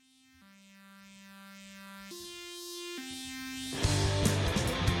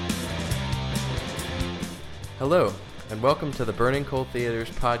Hello, and welcome to the Burning Coal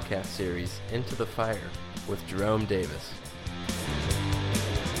Theater's podcast series, Into the Fire, with Jerome Davis.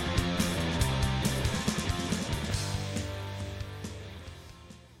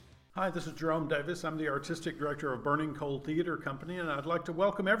 Hi, this is Jerome Davis. I'm the Artistic Director of Burning Coal Theater Company, and I'd like to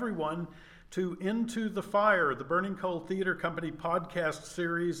welcome everyone to Into the Fire, the Burning Coal Theater Company podcast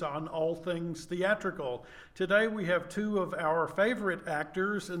series on all things theatrical. Today we have two of our favorite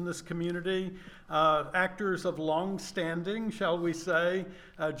actors in this community, actors of long standing, shall we say,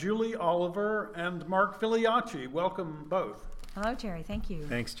 Julie Oliver and Mark Filiacci. Welcome both. Hello, Jerry. Thank you.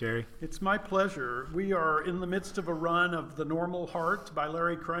 Thanks, Jerry. It's my pleasure. We are in the midst of a run of The Normal Heart by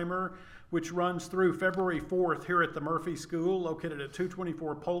Larry Kramer, which runs through February 4th here at the Murphy School, located at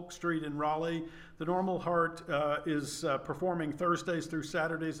 224 Polk Street in Raleigh. The Normal Heart is performing Thursdays through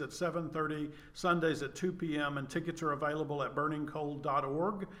Saturdays at 7:30, Sundays at 2 p.m., and tickets are available at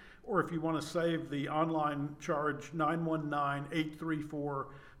burningcoal.org. Or if you want to save the online charge,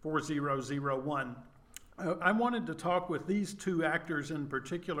 919-834-4001. I wanted to talk with these two actors in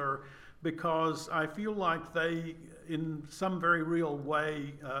particular because I feel like they, in some very real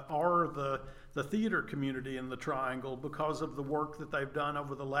way, are the theater community in the Triangle because of the work that they've done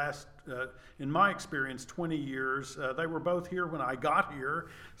over the last, in my experience, 20 years. They were both here when I got here,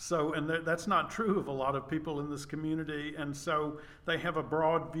 and that's not true of a lot of people in this community, and so they have a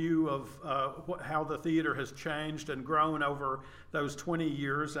broad view of how the theater has changed and grown over those 20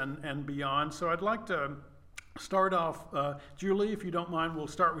 years and beyond. So I'd like to start off, Julie, if you don't mind, we'll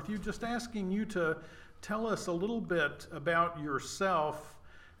start with you, just asking you to tell us a little bit about yourself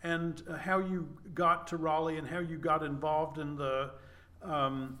and how you got to Raleigh and how you got involved in the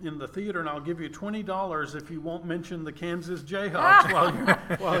theater. And I'll give you $20 if you won't mention the Kansas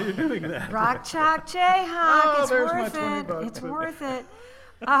Jayhawks while you're doing that. Rock Chalk Jayhawk. Oh, it's there's worth my 20 it. bucks. It's worth it.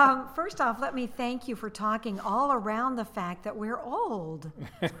 First off, let me thank you for talking all around the fact that we're old.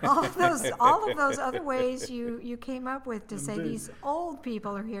 All of those other ways you came up with to say these old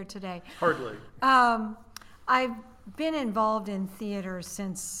people are here today. Hardly. I've been involved in theater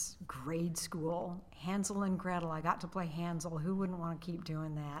since grade school. Hansel and Gretel. I got to play Hansel. Who wouldn't want to keep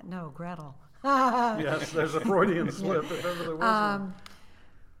doing that? No, Gretel. Yes, there's a Freudian slip if ever there was one.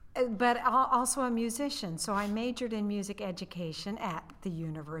 But also a musician, so I majored in music education at the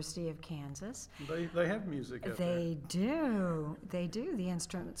University of Kansas. They have music up They do. The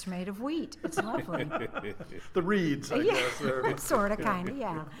instruments are made of wheat. It's lovely. The reeds, I guess. Sort of, kind of,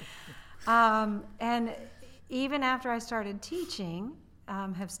 yeah. And even after I started teaching,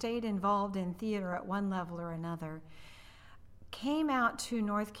 have stayed involved in theater at one level or another. Came out to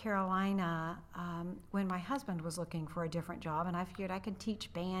North Carolina when my husband was looking for a different job, and I figured I could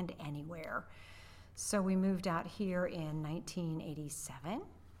teach band anywhere. So we moved out here in 1987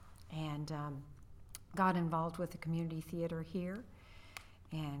 and got involved with the community theater here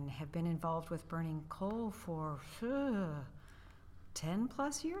and have been involved with Burning Coal for 10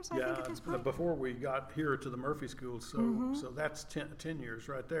 plus years, I think, at this point. Before we got here to the Murphy School, so that's 10 years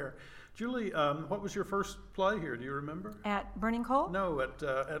right there. Julie, what was your first play here? Do you remember? At Burning Coal? No, at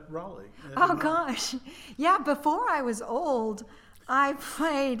Raleigh. Oh, gosh. Yeah, before I was old, I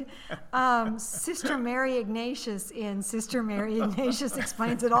played Sister Mary Ignatius in Sister Mary Ignatius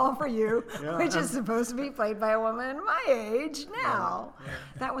Explains It All for You, which is supposed to be played by a woman my age now. Yeah.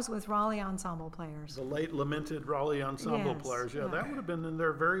 That was with Raleigh Ensemble Players. The late lamented Raleigh Ensemble Players. Yeah, that would have been in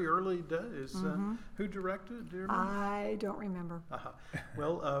their very early days. Who directed? Do you remember? I don't remember.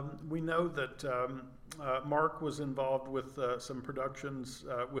 Well, we know that Mark was involved with some productions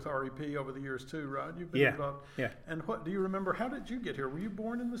with REP over the years too, right? You've been involved. Yeah. And what do you remember? How did you get here? Were you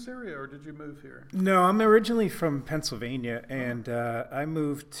born in this area or did you move here? No, I'm originally from Pennsylvania, and I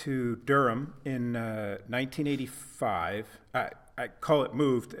moved to Durham in 1985. I call it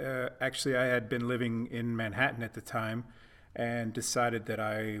moved. Actually, I had been living in Manhattan at the time and decided that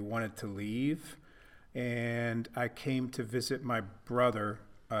I wanted to leave. And I came to visit my brother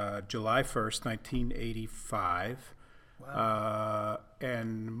July 1st, 1985. Wow.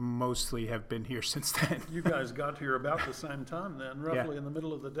 And mostly have been here since then. You guys got here about the same time then, roughly in the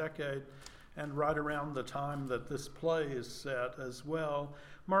middle of the decade, and right around the time that this play is set as well.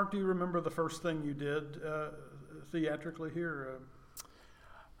 Mark, do you remember the first thing you did theatrically here?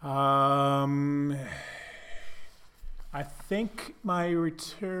 I think my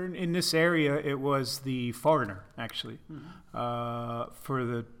return in this area, it was The Foreigner, actually, for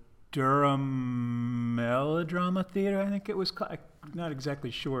the Durham Melodrama Theater, I think it was called. I'm not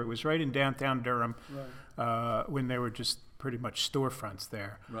exactly sure. It was right in downtown Durham when they were just pretty much storefronts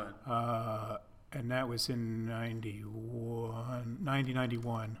there. Right. and that was in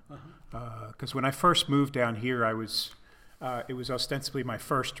 1991. Because when I first moved down here, it was ostensibly my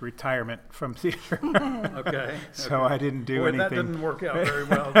first retirement from theater. Okay. So I didn't do anything. That didn't work out very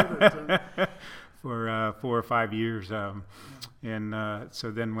well, did it? For 4 or 5 years, and so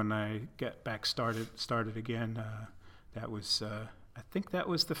then when I get back started again, that was I think that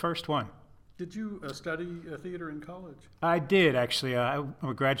was the first one. Did you study theater in college? I did, actually. I'm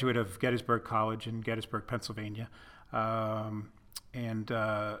a graduate of Gettysburg College in Gettysburg, Pennsylvania, and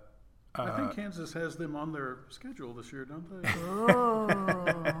I think Kansas has them on their schedule this year, don't they? Oh.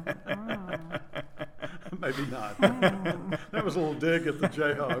 Maybe not. That was a little dig at the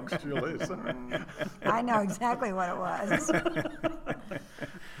Jayhawks, Julie. Sorry. I know exactly what it was.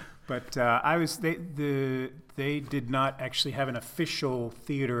 But they did not actually have an official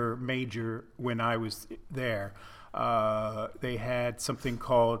theater major when I was there. They had something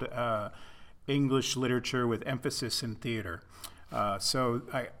called English literature with emphasis in theater. So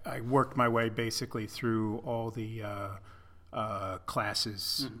I worked my way basically through all the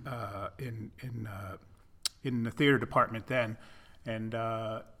classes in the theater department then, and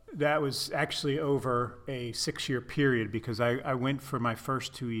that was actually over a 6-year period because I went for my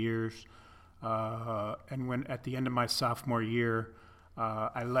first 2 years, and when at the end of my sophomore year,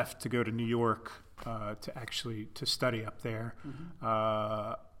 I left to go to New York to study up there.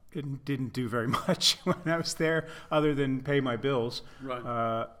 It didn't do very much when I was there, other than pay my bills.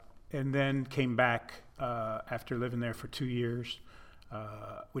 Right. And then came back after living there for 2 years.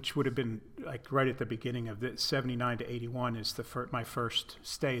 Which would have been like right at the beginning of the 79 to 81 is my first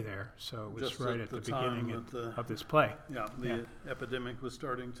stay there. So it was Just right at the beginning of this play. Yeah, the epidemic was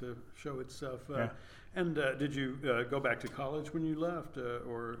starting to show itself. Yeah. And did you go back to college when you left,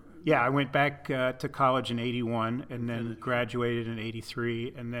 or? Yeah, I went back to college in 81 and then graduated in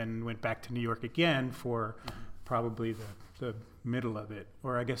 83 and then went back to New York again for probably the middle of it,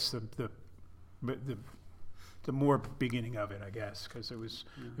 or I guess the more beginning of it, I guess, because there was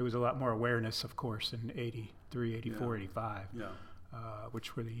a lot more awareness, of course, in 83, 84, 85,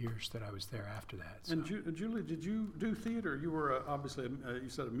 which were the years that I was there after that. So. And Julie, did you do theater? You were obviously, you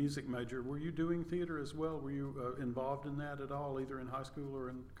said a music major. Were you doing theater as well? Were you involved in that at all, either in high school or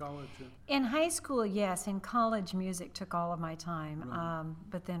in college? In high school, yes. In college, music took all of my time. Right.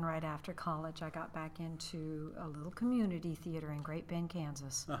 But then right after college, I got back into a little community theater in Great Bend,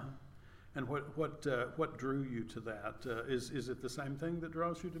 Kansas. Uh-huh. And what drew you to that? Is it the same thing that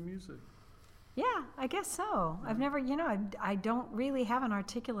draws you to music? Yeah, I guess so. I've never, I don't really have an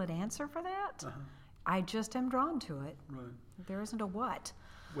articulate answer for that. I just am drawn to it. Right. There isn't a what.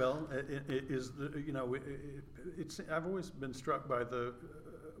 Well, I've always been struck by the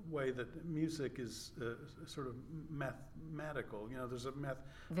way that music is sort of mathematical. There's an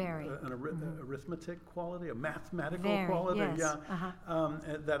arithmetic quality, a mathematical quality, yes.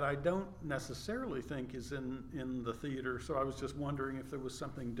 that I don't necessarily think is in the theater. So I was just wondering if there was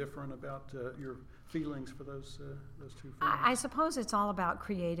something different about your feelings for those two films. I suppose it's all about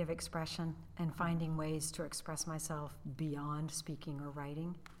creative expression and finding ways to express myself beyond speaking or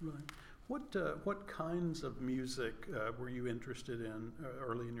writing. Right. What kinds of music were you interested in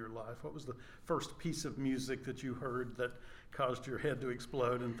early in your life? What was the first piece of music that you heard that caused your head to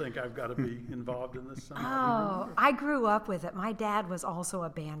explode and think, I've got to be involved in this somehow? I grew up with it. My dad was also a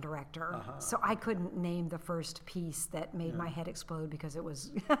band director, so I couldn't name the first piece that made my head explode because it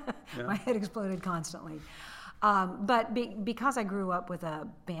was my head exploded constantly. But because I grew up with a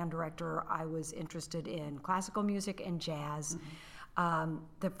band director, I was interested in classical music and jazz.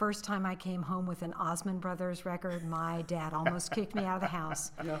 The first time I came home with an Osmond Brothers record, my dad almost kicked me out of the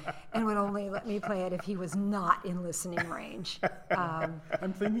house and would only let me play it if he was not in listening range.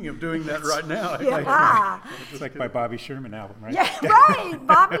 I'm thinking of doing that right now. It's like my Bobby Sherman album, right? Yeah, right.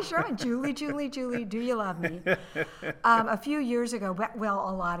 Bobby Sherman, Julie, Julie, Julie, do you love me? A few years ago, well,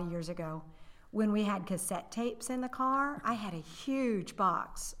 a lot of years ago, when we had cassette tapes in the car, I had a huge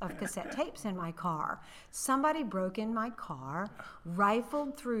box of cassette tapes in my car. Somebody broke in my car,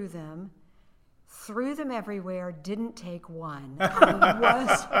 rifled through them, threw them everywhere, didn't take one. I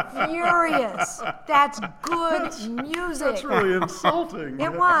was furious. That's good music. That's really insulting.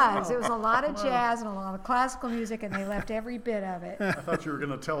 It was. It was a lot of jazz and a lot of classical music, and they left every bit of it. I thought you were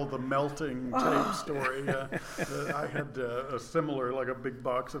going to tell the melting tape story. I had a similar, like a big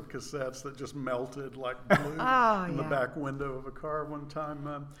box of cassettes that just melted like glue in the back window of a car one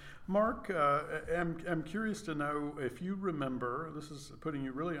time. Mark, I'm curious to know if you remember, this is putting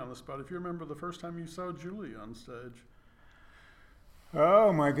you really on the spot, if you remember the first time you saw Julie on stage.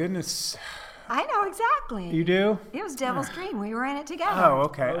 Oh, my goodness. I know exactly. You do? It was Devil's Dream. We were in it together. Oh,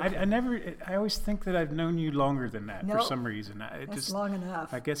 okay. I always think that I've known you longer than that for Nope. some reason. That's long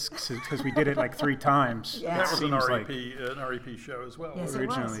enough. I guess because we did it like 3 times. Yeah. That was an Seems REP show as well. Yes, wasn't it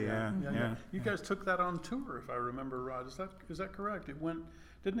was. originally, yeah. Yeah. You guys took that on tour, if I remember right. Is that correct?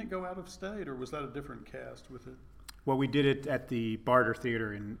 Didn't it go out of state, or was that a different cast with it? Well, we did it at the Barter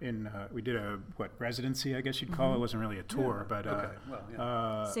Theater we did a residency, I guess you'd call it. It wasn't really a tour, but Okay.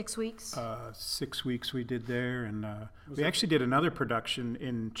 Well, yeah. 6 weeks. 6 weeks we did there, and we actually did another production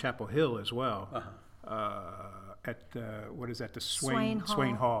in Chapel Hill as well. At what is that? The Swain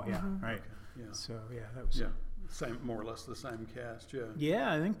Swain Hall. Hall. Yeah, right. Yeah. So that was. Yeah. Same, more or less the same cast. Yeah.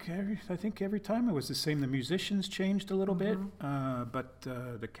 Yeah, I think every time it was the same. The musicians changed a little bit, but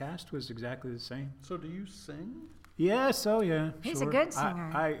the cast was exactly the same. So do you sing? Yeah, so yeah. He's sure. a good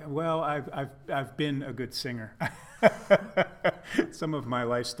singer. I've been a good singer. Some of my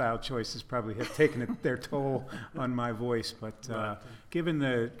lifestyle choices probably have taken their toll on my voice, but given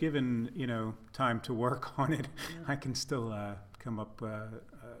time to work on it, I can still come up.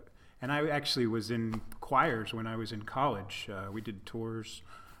 And I actually was in choirs when I was in college. We did tours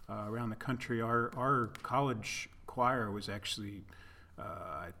around the country. Our college choir was actually.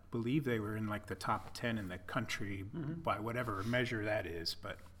 I believe they were in like the top 10 in the country by whatever measure that is.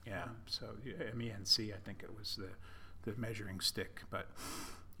 But so MENC, I think it was the measuring stick. But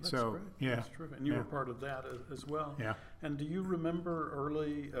That's so great. yeah, That's terrific. And you were part of that as well. Yeah. And do you remember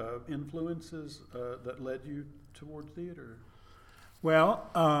early influences that led you toward theater?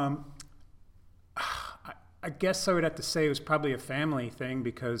 Well, I guess I would have to say it was probably a family thing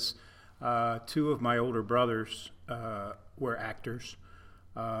because 2 of my older brothers were actors.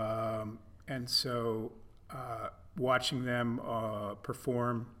 And so watching them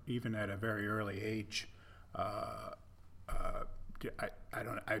perform even at a very early age, I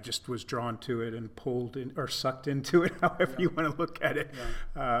just was drawn to it and pulled in or sucked into it, however you want to look at it.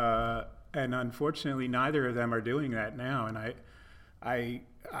 Yeah. And unfortunately, neither of them are doing that now. And I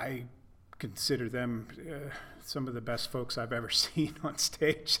consider them some of the best folks I've ever seen on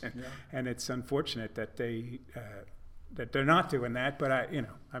stage, and it's unfortunate that that they're not doing that. But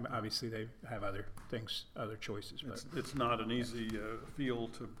obviously they have other things, other choices. But It's not an easy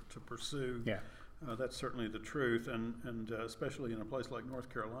field to pursue. Yeah. That's certainly the truth, and especially in a place like North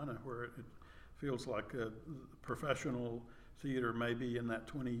Carolina, where it feels like professional theater maybe in that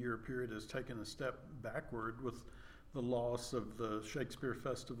 20-year period has taken a step backward with the loss of the Shakespeare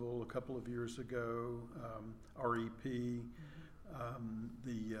Festival a couple of years ago, REP,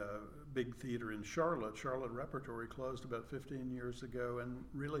 the big theater in Charlotte Repertory closed about 15 years ago and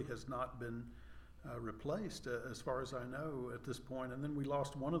really has not been replaced as far as I know at this point. And then we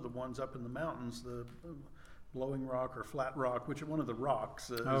lost one of the ones up in the mountains, the Blowing Rock or Flat Rock, which one of the rocks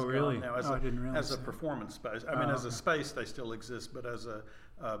is really? gone now I didn't realize as a that. performance space. I mean, as a space they still exist, but as a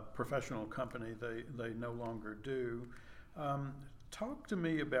professional company they no longer do. Talk to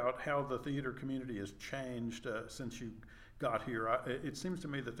me about how the theater community has changed since you got here. It seems to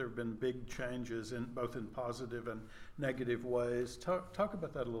me that there have been big changes in both in positive and negative ways. Talk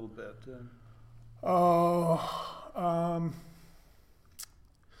about that a little bit.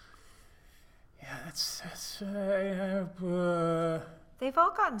 Yeah, that's They've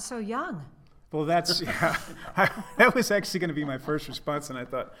all gotten so young. well, that's that was actually going to be my first response, and I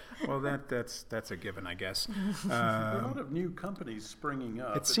thought, well, that's a given, I guess. There are a lot of new companies springing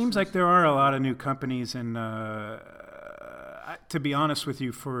up. It seems like there are a lot of new companies, and to be honest with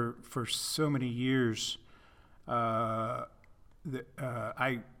you, for so many years, I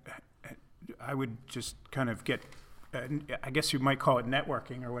would just kind of get, I guess you might call it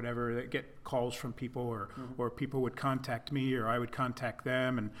networking or whatever, get calls from people, or people would contact me, or I would contact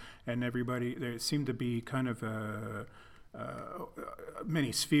them, and everybody, there seemed to be kind of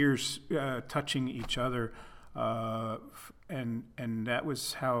many spheres touching each other, and that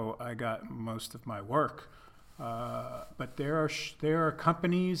was how I got most of my work. But there are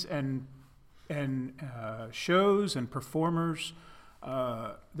companies and shows and performers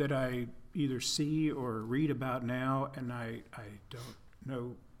that I either see or read about now, and I don't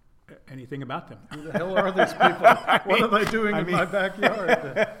know anything about them. Who the hell are these people? What are they doing in my backyard?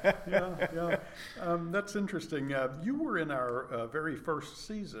 Yeah. That's interesting. You were in our very first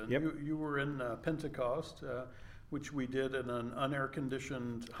season. Yep. You were in Pentecost, which we did in an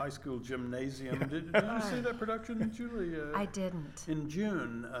unair-conditioned high school gymnasium. Yeah. Did you see that production, Julie? I didn't. In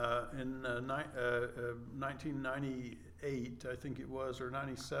June, in 1998, I think it was, or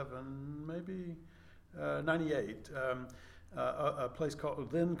 97, maybe 98. a place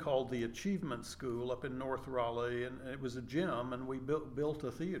called the Achievement School up in North Raleigh, and it was a gym, and we built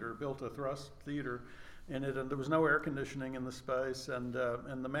a thrust theater in it, and there was no air conditioning in the space, and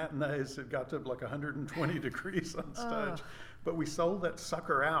the matinees, it got to like 120 degrees on stage. But we sold that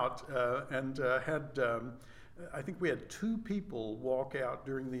sucker out and had, I think we had 2 people walk out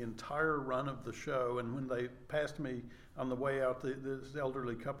during the entire run of the show, and when they passed me on the way out, this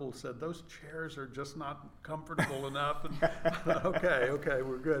elderly couple said, "Those chairs are just not comfortable enough." And okay,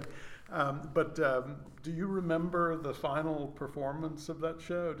 we're good. But do you remember the final performance of that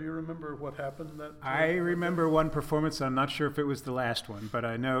show? Do you remember what happened that I remember one performance. I'm not sure if it was the last one, but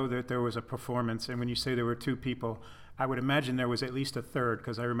I know that there was a performance. And when you say there were 2 people, I would imagine there was at least a third,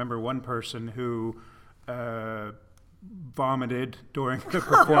 because I remember one person who vomited during the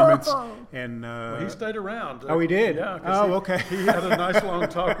performance. And well, he stayed around. Oh, he did? Yeah. Okay. He had a nice long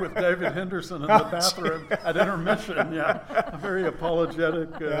talk with David Henderson in the bathroom at intermission. Yeah, very apologetic.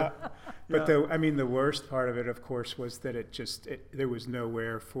 But the worst part of it, of course, was that there was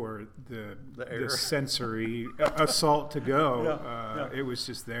nowhere for the sensory assault to go. It was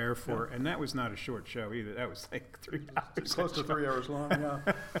just there and that was not a short show either. That was like 3 hours. Close to 3 hours long. Yeah,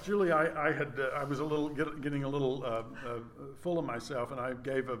 Julie, I was getting a little full of myself, and I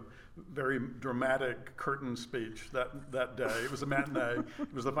gave a very dramatic curtain speech that day. It was a matinee.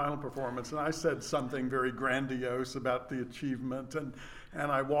 It was the final performance, and I said something very grandiose about the achievement, and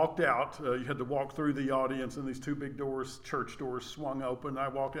I walked out. You had to walk through the audience, and these 2 big doors, church doors, swung open. I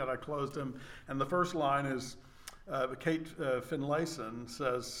walked out, I closed them, and the first line is, Kate Finlayson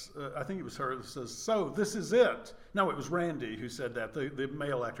says, I think it was her that says, "So this is it." No, it was Randy who said that, the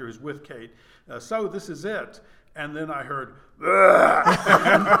male actor who's with Kate. "So this is it." And then I heard,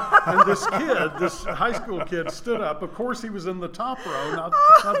 and this high school kid stood up. Of course, he was in the top row, not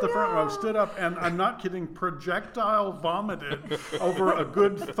the front row. Stood up, and I'm not kidding, projectile vomited over a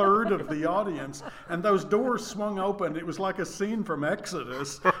good third of the audience. And those doors swung open. It was like a scene from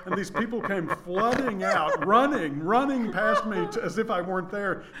Exodus. And these people came flooding out, running past me as if I weren't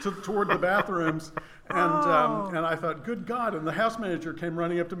there, toward the bathrooms. And I thought, good God! And the house manager came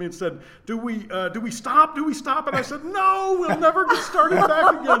running up to me and said, "Do we stop? Do we stop?" And I said, "No, we'll never get started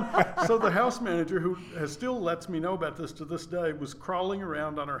back again." So the house manager, who still lets me know about this to this day, was crawling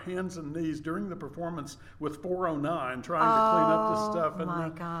around on her hands and knees during the performance with 409, trying to clean up this stuff. Oh my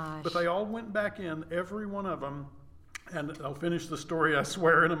gosh! But they all went back in, every one of them. And I'll finish the story, I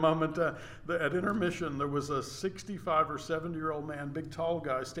swear, in a moment. At intermission, there was a 65 or 70-year-old man, big tall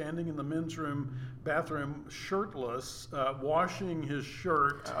guy, standing in the men's bathroom, shirtless, washing his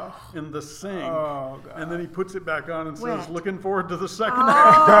shirt in the sink. Oh, God. And then he puts it back on and says, "Looking forward to the second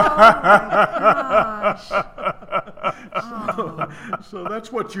half." So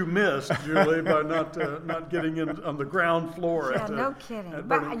that's what you missed, Julie, by not getting in on the ground floor. No kidding.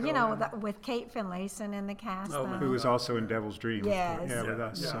 But with Kate Finlayson in the cast, who was also in Devil's Dream, with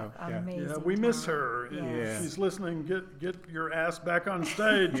us. Yeah. So, amazing. Yeah, we miss her. Yes. She's listening. Get your ass back on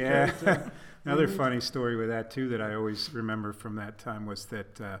stage. Yeah. Kate. Another funny story with that too that I always remember from that time was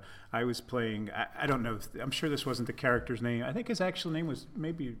that I was playing. I don't know. I'm sure this wasn't the character's name. I think his actual name was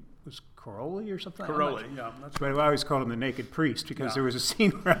Caroli or something. Caroli, yeah. That's but I always called him the Naked Priest because there was a scene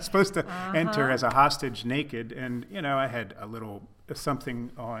where I was supposed to enter as a hostage naked, and I had a little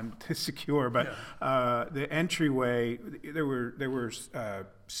something on to secure, but the entryway there were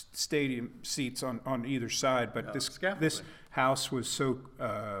stadium seats on either side, but this house was so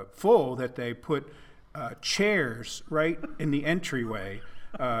full that they put chairs right in the entryway.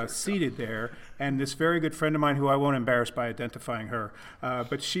 Seated there, and this very good friend of mine, who I won't embarrass by identifying her,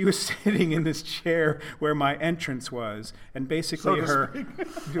 but she was sitting in this chair where my entrance was, and basically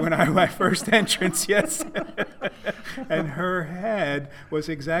my first entrance, yes, and her head was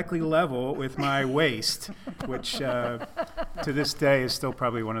exactly level with my waist, which to this day is still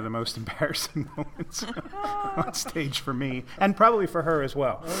probably one of the most embarrassing moments on stage for me, and probably for her as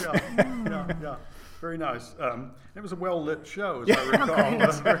well. Oh yeah. Very nice. It was a well-lit show, as I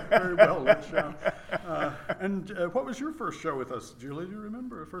recall. Very, very well-lit show. And what was your first show with us, Julie? Do you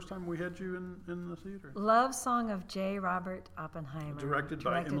remember the first time we had you in the theater? Love Song of J. Robert Oppenheimer. Directed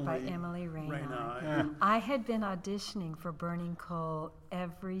by Emily Raina. Yeah. I had been auditioning for Burning Coal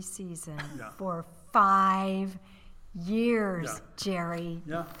every season for 5 years, Jerry.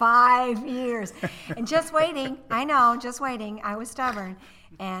 Yeah. 5 years. And just waiting. I was stubborn.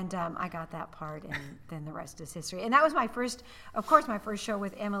 And I got that part, and then the rest is history. And that was my first show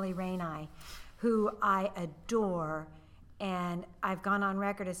with Emily Raina, who I adore. And I've gone on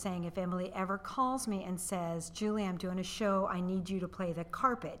record as saying, if Emily ever calls me and says, "Julie, I'm doing a show, I need you to play the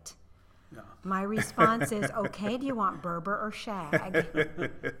carpet," Yeah. My response is, okay, do you want Berber or Shag?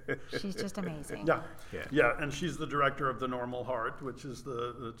 She's just amazing. Yeah, and she's the director of The Normal Heart, which is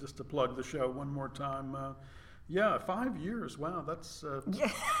just to plug the show one more time. 5 years. Wow, that's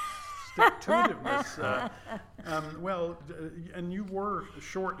stick-to-itiveness. And you were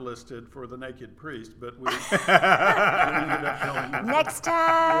shortlisted for The Naked Priest, but we ended up telling you. Next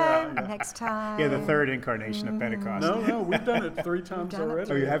time. Next time. Yeah, the third incarnation of Pentecost. No, we've done it 3 times done it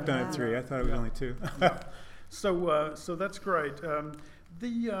already. Oh, you have done it 3. I thought it was only 2. So that's great.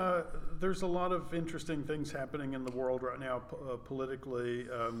 There's a lot of interesting things happening in the world right now politically,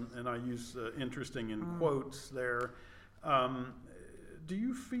 and I use interesting in quotes there. Do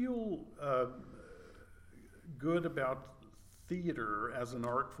you feel good about theater as an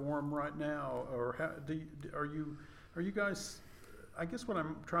art form right now, or are you guys? I guess what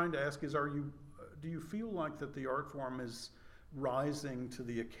I'm trying to ask is, do you feel like that the art form is rising to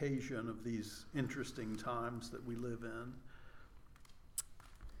the occasion of these interesting times that we live in?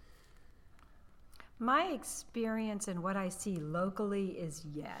 My experience and what I see locally is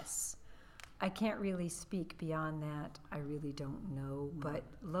yes. I can't really speak beyond that. I really don't know. But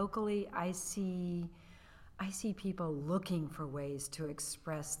locally, I see people looking for ways to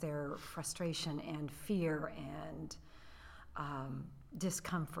express their frustration and fear and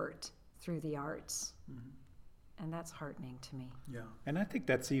discomfort through the arts. And that's heartening to me. Yeah. And I think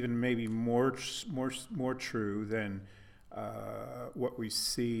that's even maybe more true than what we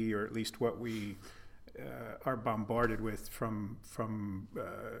see, or at least what we are bombarded with from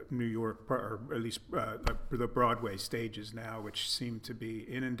New York, or at least the Broadway stages now, which seem to be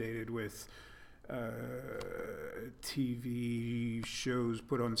inundated with TV shows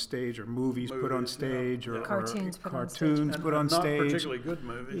put on stage, or movies put on stage, or cartoons put on stage. Not particularly good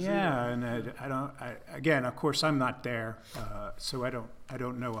movies. Yeah, and again, of course, I'm not there, so I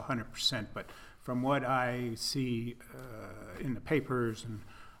don't know 100%. But from what I see in the papers and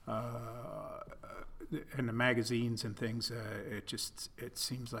the magazines and things, it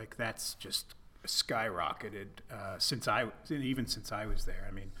seems like that's just skyrocketed since I was there.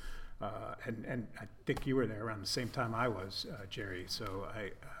 I mean, and I think you were there around the same time I was, Jerry. So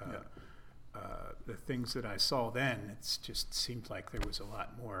the things that I saw then, it just seemed like there was a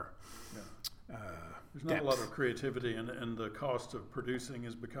lot more. There's not a lot of creativity, and the cost of producing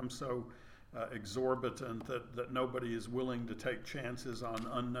has become so exorbitant that nobody is willing to take chances on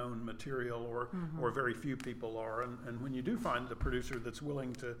unknown material, or very few people are. And when you do find the producer that's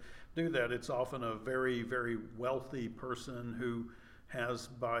willing to do that, it's often a very, very wealthy person who has,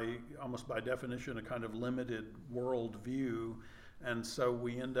 almost by definition, a kind of limited world view. And so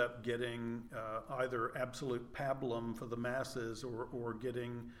we end up getting either absolute pablum for the masses, or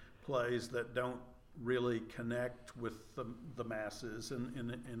getting plays that don't really connect with the masses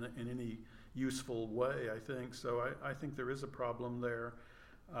in any useful way, I think. So I think there is a problem there.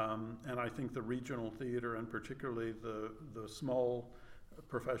 And I think the regional theater, and particularly the small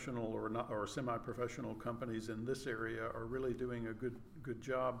professional or semi-professional companies in this area, are really doing a good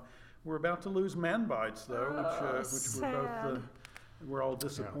job. We're about to lose Man Bites, though, which we're all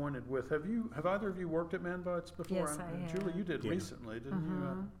disappointed with. Have either of you worked at Man Bites before? Yes, I have. Julie, you did recently, didn't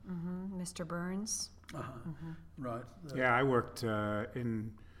you? Mr. Burns. Right. Yeah, I worked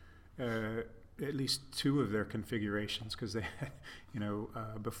in at least 2 of their configurations, because they had,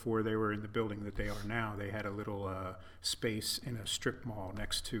 before they were in the building that they are now, they had a little space in a strip mall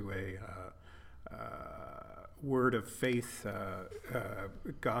next to a Word of Faith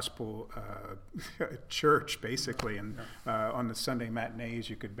gospel church, basically, and on the Sunday matinees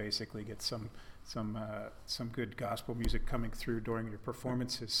you could basically get some good gospel music coming through during your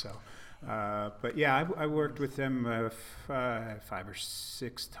performances. So, but yeah, I worked with them 5 or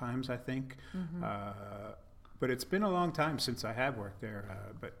 6 times, I think. But it's been a long time since I have worked there.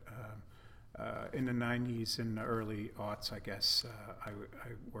 But in the 90s and the early aughts, I guess, I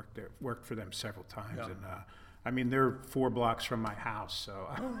worked for them several times. Yeah. And I mean, they're 4 blocks from my house, so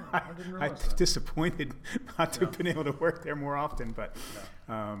I'm that. disappointed not to have been able to work there more often. But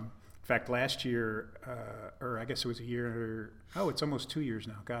in fact, last year, or I guess it was a year, it's almost 2 years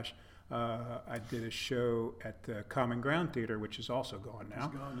now, gosh, I did a show at the Common Ground Theater, which is also gone now.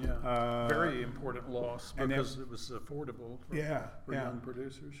 It's gone, yeah. Very important loss, because it was affordable for young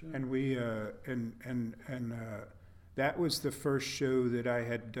producers. Yeah. And we that was the first show that I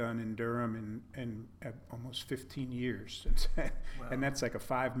had done in Durham in almost 15 years. And that's like a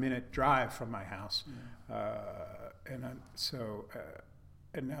 5-minute drive from my house. And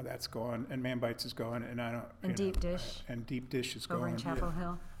now that's gone, and Man Bites is gone, and I don't. And Deep Dish. And Deep Dish is over gone. in Chapel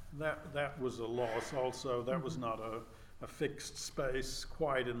Hill. That was a loss also. That was not a fixed space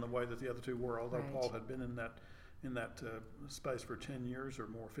quite in the way that the other two were, although Right. Paul had been in that space for 10 years or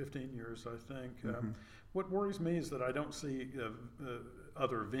more, 15 years, I think. What worries me is that I don't see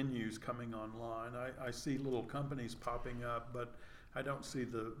other venues coming online. I see little companies popping up, but I don't see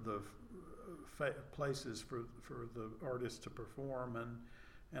the places for the artists to perform.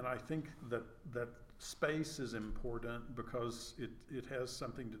 And I think that space is important because it has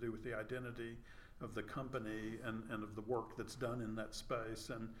something to do with the identity of the company and of the work that's done in that space.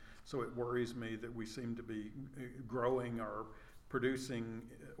 And so it worries me that we seem to be growing our producing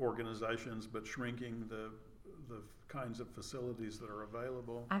organizations but shrinking the kinds of facilities that are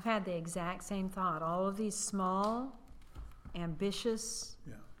available. I've had the exact same thought. All of these small, ambitious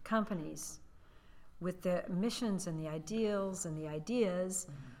Yeah. companies with the missions and the ideals and the ideas,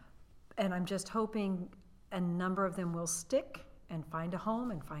 and I'm just hoping a number of them will stick and find a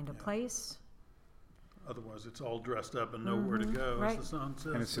home and find a place. Otherwise, it's all dressed up and nowhere to go, Right. as the song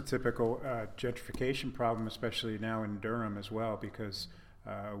says. And it's a typical gentrification problem, especially now in Durham as well, because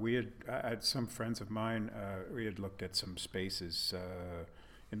I had some friends of mine, we had looked at some spaces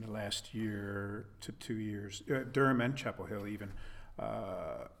in the last year to 2 years, Durham and Chapel Hill even,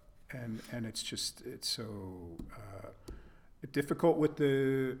 and it's so difficult with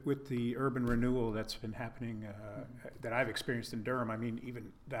the urban renewal that's been happening that I've experienced in Durham. I mean,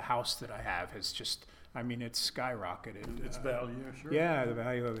 even the house that I have has just, I mean, it's skyrocketed. Its value, sure. Yeah, the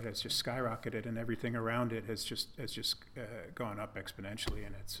value of it has just skyrocketed, and everything around it has just gone up exponentially,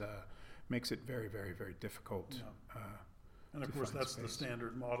 and it's makes it very, very, very difficult. Yeah. And of to course, find that's the space.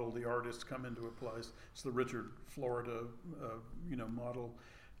 standard model. The artists come into a place. It's the Richard Florida, model.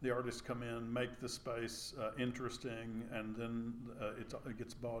 The artists come in, make the space interesting, and then it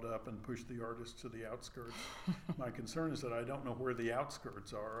gets bought up and push the artists to the outskirts. My concern is that I don't know where the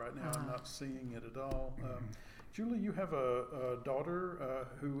outskirts are right now. I'm not seeing it at all. Julie, you have a daughter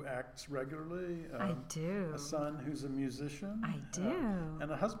who acts regularly. I do. A son who's a musician. I do.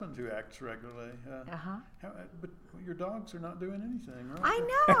 And a husband who acts regularly. But your dogs are not doing anything, right?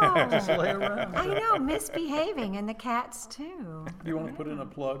 I Just know. lay around. I know, misbehaving, and the cats too. Do you want to put in a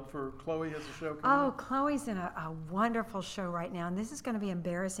plug for Chloe has a show coming Oh, up? Chloe's in a wonderful show right now, and this is going to be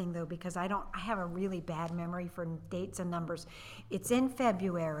embarrassing though because I have a really bad memory for dates and numbers. It's in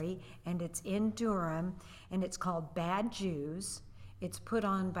February, and it's in Durham, and it's called Bad Jews. It's put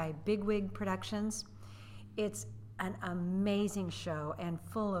on by Bigwig Productions. It's an amazing show and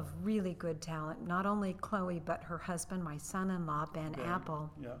full of really good talent. Not only Chloe, but her husband, my son-in-law, Ben Apple,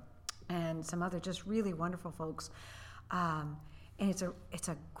 Yeah. and some other just really wonderful folks. And it's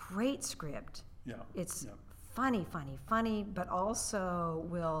a great script. Yeah. It's yeah. funny, but also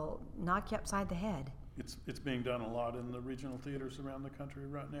will knock you upside the head. It's being done a lot in the regional theaters around the country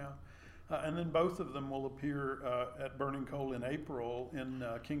right now. And then both of them will appear at Burning Coal in April in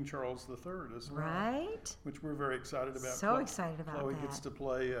King Charles III as well. Right? Which we're very excited about. So excited about Chloe that. gets to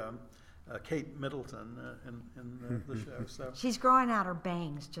play Kate Middleton in the show. So She's growing out her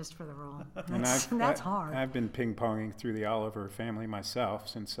bangs just for the role. And That's hard. I've been ping-ponging through the Oliver family myself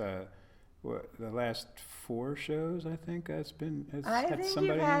since the last 4 shows, I think, I had think somebody.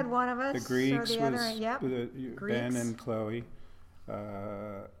 you've had one of us The Greeks or the other. Yep. Ben Greeks. and Chloe.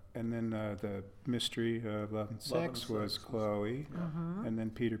 And then the Mystery of Love and Sex was Chloe. And then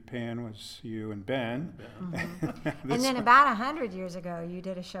Peter Pan was you and Ben. And then about 100 years ago, you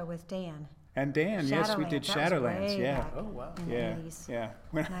did a show with Dan. And Dan, yes, we Shadowlands. did That was Shadowlands, way yeah. back oh wow. in the Yeah, 80s. yeah.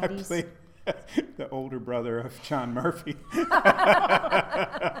 When 90s. I played the older brother of John Murphy.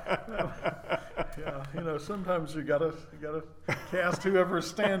 Yeah, sometimes you gotta cast whoever's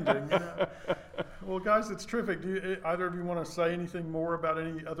standing. Well, guys, it's terrific. Do either of you want to say anything more about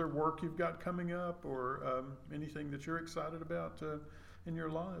any other work you've got coming up, or anything that you're excited about in your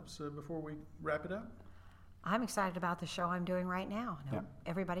lives before we wrap it up? I'm excited about the show I'm doing right now. I hope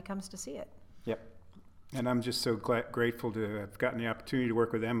everybody comes to see it. Yep. And I'm just so grateful to have gotten the opportunity to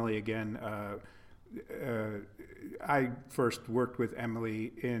work with Emily again. I first worked with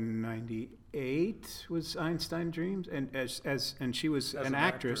Emily in '98 was Einstein Dreams, and and she was As an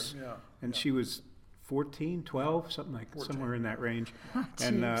actress, actor, yeah, and yeah. she was 14, 12, something like 14. somewhere in that range. Oh,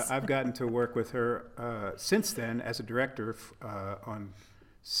 And jeez. I've gotten to work with her since then as a director on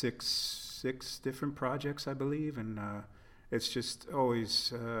six different projects, I believe, and it's just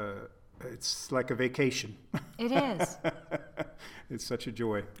always. It's like a vacation. It is. It's such a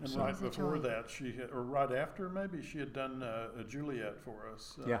joy. And So- right It's a before joy. that, or right after, maybe she had done a Juliet for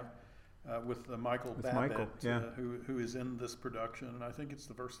us. With Michael With Babbitt, Michael, yeah. who is in this production, and I think it's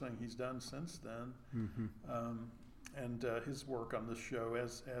the first thing he's done since then. And his work on this show,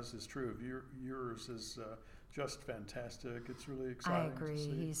 as is true of yours, is just fantastic. It's really I exciting agree.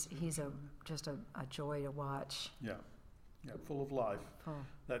 to see. He's just a joy to watch. Yeah, full of life, Full.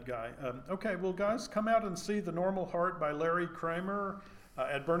 that guy. Okay, well, guys, come out and see The Normal Heart by Larry Kramer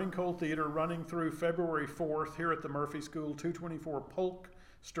at Burning Coal Theater, running through February 4th here at the Murphy School, 224 Polk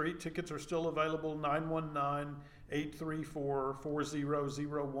Street. Tickets are still available,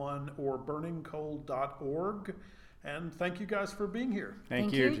 919-834-4001 or burningcoal.org. And thank you guys for being here.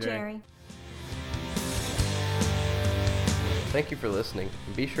 Thank you, Jay. Jerry. Thank you for listening,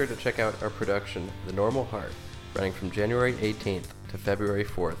 and be sure to check out our production, The Normal Heart, running from January 18th to February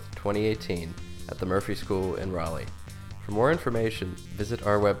 4th, 2018, at the Murphy School in Raleigh. For more information, visit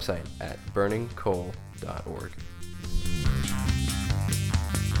our website at burningcoal.org.